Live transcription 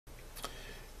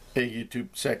Hey YouTube,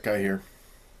 Set Guy here.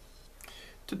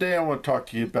 Today I want to talk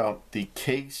to you about the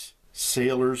Case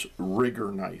Sailor's Rigger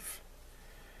Knife.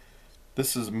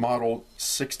 This is model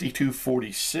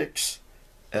 6246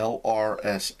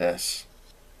 LRSS.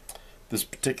 This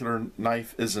particular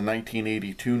knife is a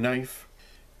 1982 knife.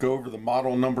 Go over the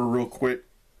model number real quick.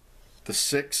 The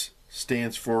 6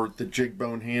 stands for the jig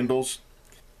bone handles.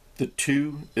 The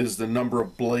 2 is the number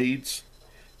of blades.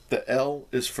 The L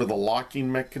is for the locking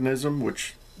mechanism,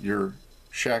 which your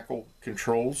shackle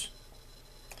controls.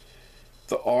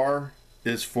 The R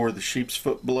is for the sheep's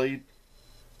foot blade.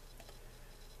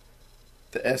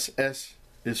 The SS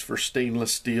is for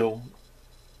stainless steel.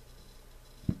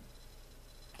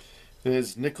 It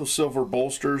has nickel silver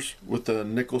bolsters with a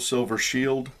nickel silver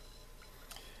shield.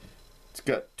 It's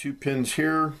got 2 pins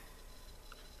here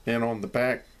and on the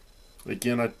back.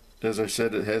 Again, as I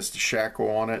said, it has the shackle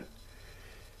on it.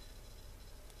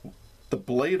 The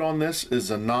blade on this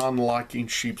is a non-locking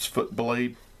sheep's foot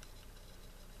blade.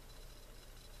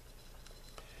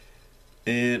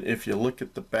 And if you look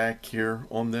at the back here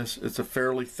on this, it's a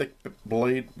fairly thick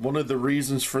blade. One of the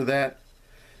reasons for that,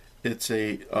 it's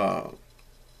a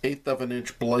 1/8 of an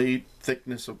inch blade,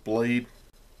 thickness of blade.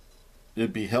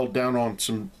 It'd be held down on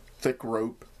some thick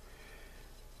rope,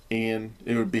 and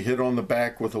it would be hit on the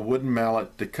back with a wooden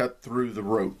mallet to cut through the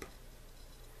rope.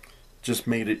 Just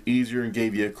made it easier and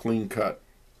gave you a clean cut.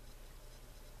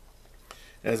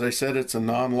 As I said, it's a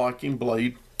non-locking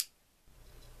blade.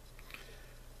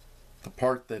 The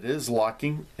part that is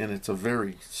locking, and it's a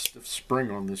very stiff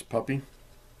spring on this puppy,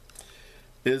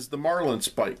 is the marlin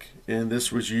spike, and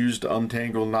this was used to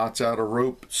untangle knots out of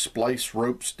rope, splice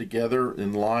ropes together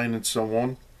in line, and so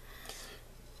on.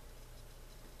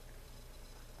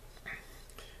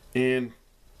 And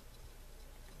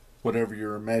whatever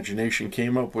your imagination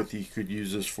came up with, you could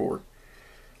use this for.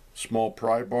 Small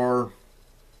pry bar,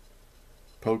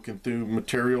 poking through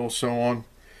material, so on.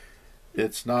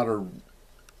 It's not a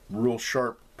real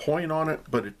sharp point on it,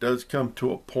 but it does come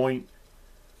to a point.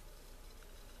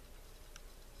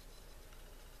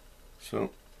 So,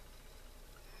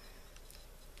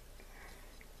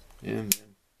 and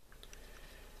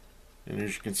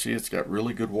as you can see, it's got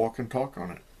really good walk and talk on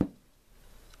it.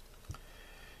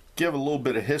 Give a little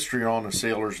bit of history on a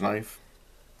sailor's knife.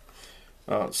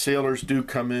 Sailors do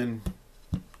come in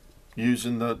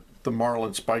using the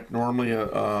marlin spike. Normally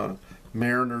a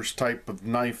mariner's type of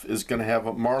knife is going to have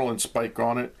a marlin spike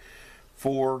on it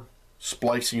for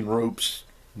splicing ropes,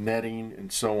 netting,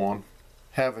 and so on.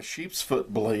 Have a sheep's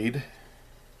foot blade,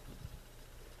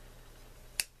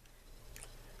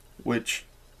 which,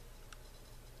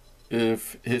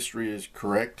 if history is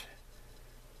correct,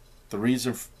 the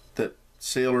reason that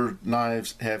sailor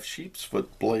knives have sheep's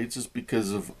foot blades is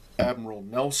because of Admiral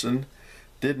Nelson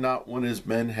did not want his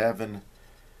men having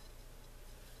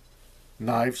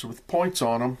knives with points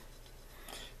on them,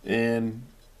 and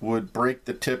would break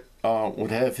the tip, would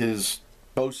have his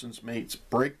bosun's mates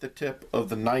break the tip of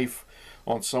the knife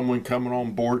on someone coming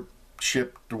on board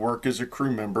ship to work as a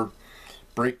crew member,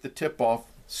 break the tip off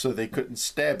so they couldn't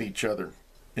stab each other,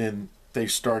 and they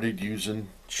started using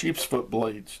sheep's foot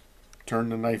blades. Turn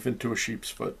the knife into a sheep's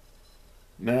foot.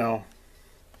 Now,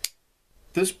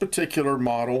 this particular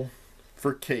model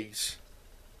for Case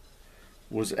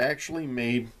was actually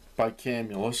made by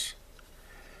Camillus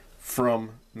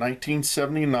from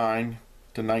 1979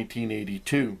 to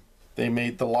 1982. They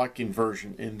made the locking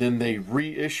version, and then they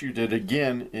reissued it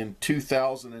again in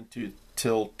 2002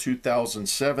 till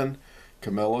 2007.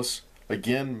 Camillus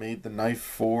again made the knife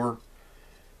for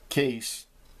Case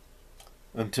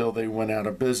until they went out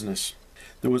of business.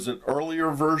 There was an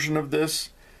earlier version of this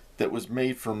that was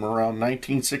made from around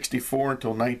 1964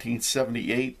 until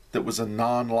 1978 that was a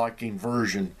non-locking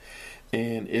version,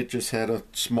 and it just had a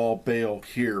small bail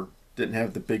here, didn't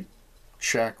have the big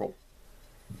shackle.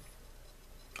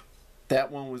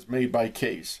 That one was made by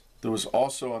Case. There was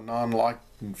also a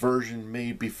non-locking version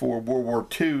made before World War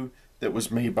II that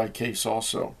was made by Case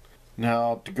also.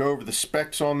 Now, to go over the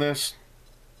specs on this,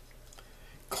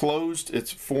 closed,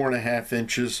 it's 4.5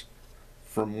 inches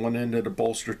from one end of the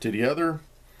bolster to the other.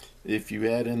 If you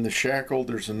add in the shackle,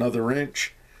 there's another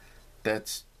inch.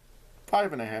 That's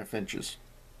 5.5 inches.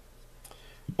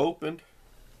 Opened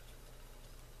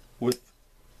with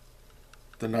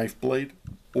the knife blade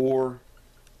or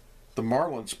the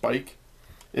marlin spike,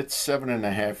 it's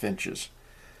 7.5 inches.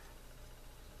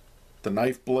 The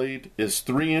knife blade is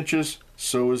 3 inches,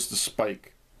 so is the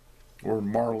spike, or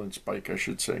marlin spike I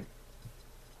should say.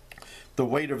 The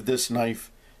weight of this knife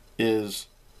is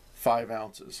 5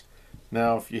 ounces.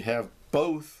 Now if you have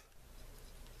both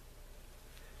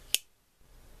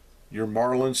your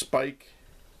marlin spike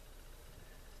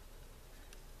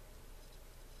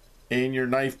and your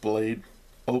knife blade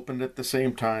opened at the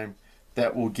same time,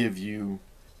 that will give you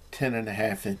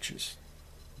 10.5 inches.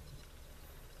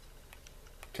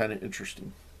 Kind of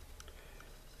interesting.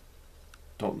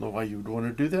 Don't know why you would want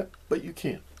to do that, but you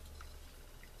can.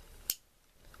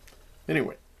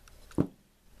 Anyway,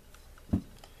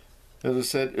 as I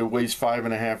said, it weighs 5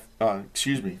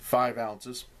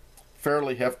 ounces.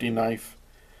 Fairly hefty knife.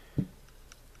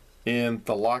 And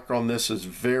the lock on this is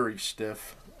very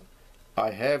stiff.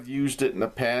 I have used it in the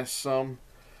past some.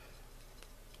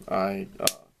 I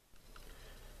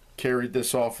carried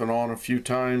this off and on a few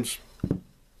times.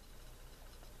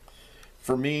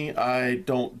 For me, I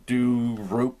don't do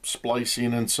rope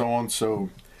splicing and so on, so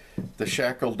the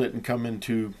shackle didn't come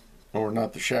into, or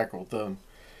not the shackle, the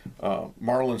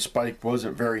marlin spike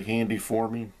wasn't very handy for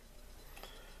me.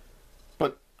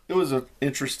 But it was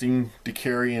interesting to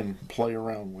carry and play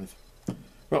around with.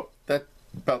 Well, that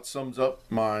about sums up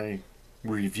my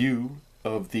review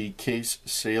of the Case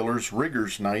Sailor's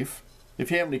Rigger's knife. If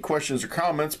you have any questions or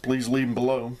comments, please leave them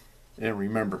below. And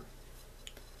remember,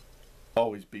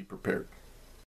 always be prepared.